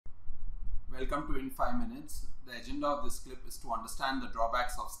Welcome to In 5 Minutes. The agenda of this clip is to understand the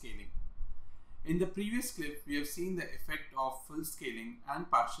drawbacks of scaling. In the previous clip, we have seen the effect of full scaling and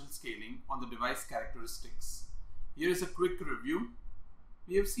partial scaling on the device characteristics. Here is a quick review.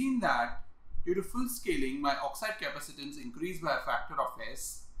 We have seen that due to full scaling, my oxide capacitance increased by a factor of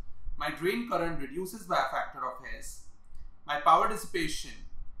S, my drain current reduces by a factor of S, my power dissipation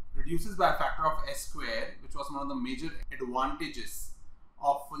reduces by a factor of S square, which was one of the major advantages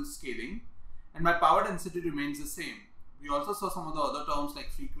of full scaling, and my power density remains the same. We also saw some of the other terms like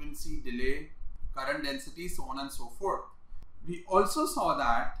frequency, delay, current density, so on and so forth. We also saw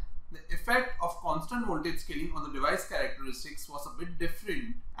that the effect of constant voltage scaling on the device characteristics was a bit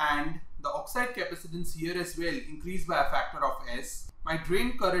different, and the oxide capacitance here as well increased by a factor of S. My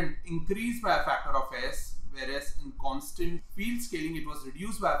drain current increased by a factor of S, whereas in constant field scaling it was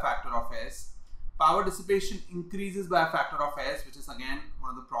reduced by a factor of S. Power dissipation increases by a factor of S, which is again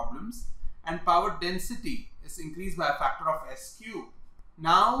one of the problems, and power density is increased by a factor of S cube.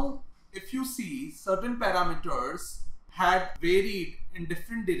 Now, if you see, certain parameters had varied in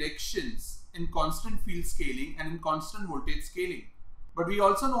different directions in constant field scaling and in constant voltage scaling. But we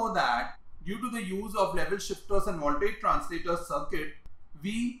also know that due to the use of level shifters and voltage translator circuit,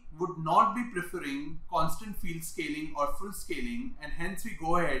 we would not be preferring constant field scaling or full scaling, and hence we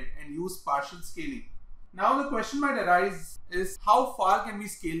go ahead and use partial scaling. Now the question might arise is, how far can we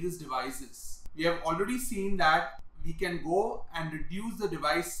scale these devices? We have already seen that we can go and reduce the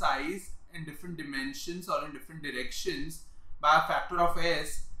device size in different dimensions or in different directions by a factor of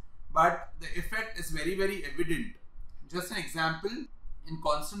S, but the effect is very evident. Just an example, in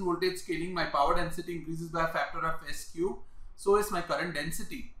constant voltage scaling, my power density increases by a factor of S cube, so is my current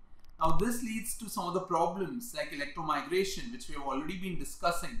density. Now this leads to some of the problems like electromigration, which we have already been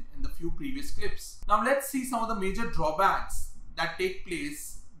discussing in the few previous clips. Now let's see some of the major drawbacks that take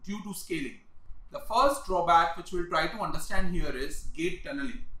place due to scaling. The first drawback which we'll try to understand here is gate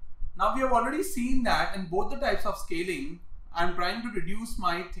tunneling. Now we have already seen that in both the types of scaling, I am trying to reduce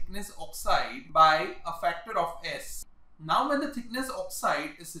my thickness oxide by a factor of S. Now when the thickness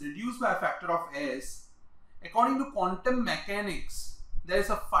oxide is reduced by a factor of S, according to quantum mechanics, there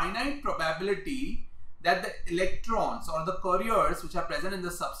is a finite probability that the electrons or the carriers which are present in the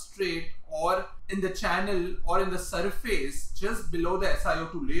substrate or in the channel or in the surface just below the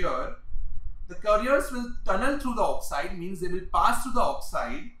SiO2 layer, the carriers will tunnel through the oxide, means they will pass through the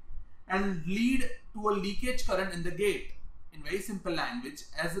oxide and lead to a leakage current in the gate. In very simple language,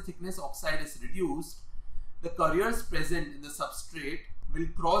 as the thickness oxide is reduced, the carriers present in the substrate will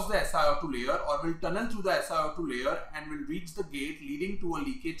cross the SiO2 layer or will tunnel through the SiO2 layer and will reach the gate, leading to a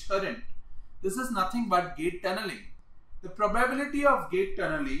leakage current. This is nothing but gate tunneling. The probability of gate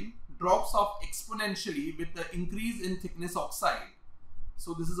tunneling drops off exponentially with the increase in thickness oxide.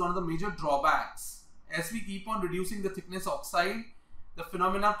 So this is one of the major drawbacks. As we keep on reducing the thickness oxide, the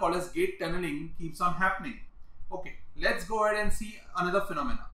phenomena called as gate tunneling keeps on happening. Okay, let's go ahead and see another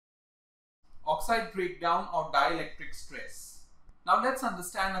phenomena. Oxide breakdown or dielectric stress. Now let's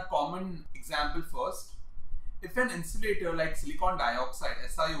understand a common example first. If an insulator like silicon dioxide,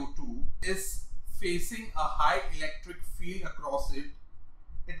 SiO2, is facing a high electric field across it,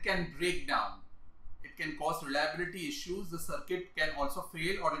 it can break down. It can cause reliability issues. The circuit can also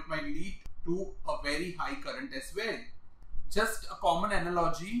fail, or it might lead to a very high current as well. Just a common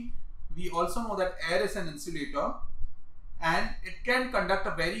analogy, we also know that air is an insulator and it can conduct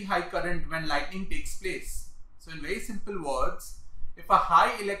a very high current when lightning takes place. So in very simple words, if a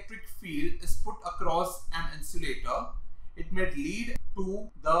high electric field is put across an insulator, it may lead to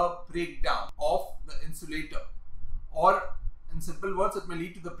the breakdown of the insulator, or in simple words, it may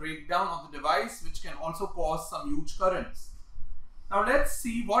lead to the breakdown of the device, which can also cause some huge currents. Now let's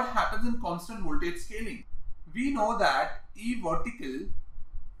see what happens in constant voltage scaling. We know that E vertical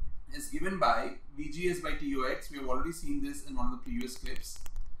is given by VGS by TOX. We have already seen this in one of the previous clips.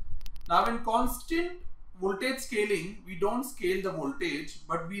 Now in constant voltage scaling, we don't scale the voltage,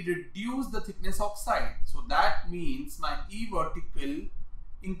 but we reduce the thickness oxide. So that means my E vertical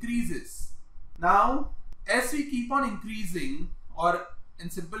increases. Now, as we keep on increasing, or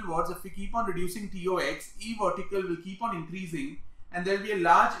in simple words, if we keep on reducing TOX, E vertical will keep on increasing, and there will be a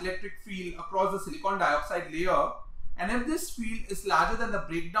large electric field across the silicon dioxide layer. And if this field is larger than the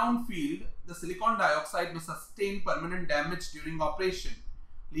breakdown field, the silicon dioxide may sustain permanent damage during operation,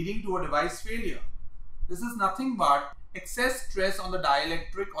 leading to a device failure. This is nothing but excess stress on the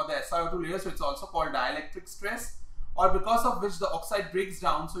dielectric or the SiO2 layer, so it's also called dielectric stress, or because of which the oxide breaks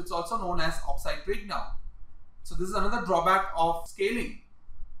down, so it's also known as oxide breakdown. So this is another drawback of scaling.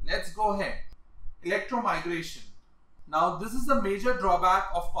 Let's go ahead. Electromigration. Now this is the major drawback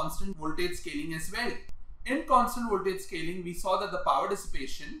of constant voltage scaling as well. In constant voltage scaling, we saw that the power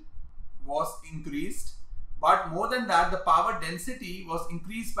dissipation was increased, but more than that, the power density was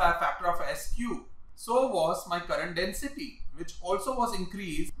increased by a factor of S cube. So was my current density, which also was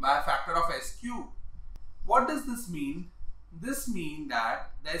increased by a factor of S cube. What does this mean? This means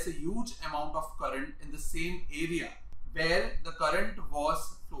that there is a huge amount of current in the same area where the current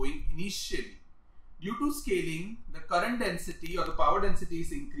was flowing initially. Due to scaling, the current density or the power density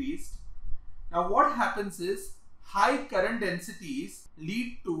is increased. Now what happens is, high current densities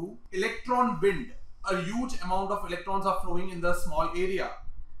lead to electron wind. A huge amount of electrons are flowing in the small area.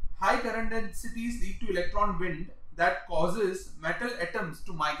 High current densities lead to electron wind that causes metal atoms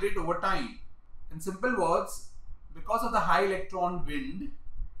to migrate over time. In simple words, because of the high electron wind,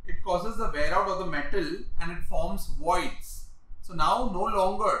 it causes the wear out of the metal and it forms voids. So now no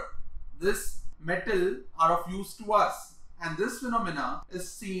longer this metal are of use to us, and this phenomena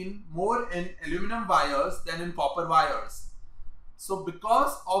is seen more in aluminum wires than in copper wires. So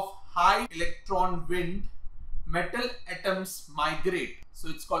because of high electron wind, metal atoms migrate. So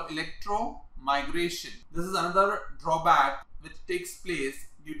it's called electromigration. This is another drawback which takes place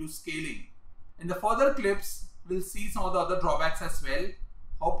due to scaling. In the further clips, we'll see some of the other drawbacks as well.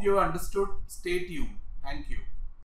 Hope you understood. Stay tuned. Thank you.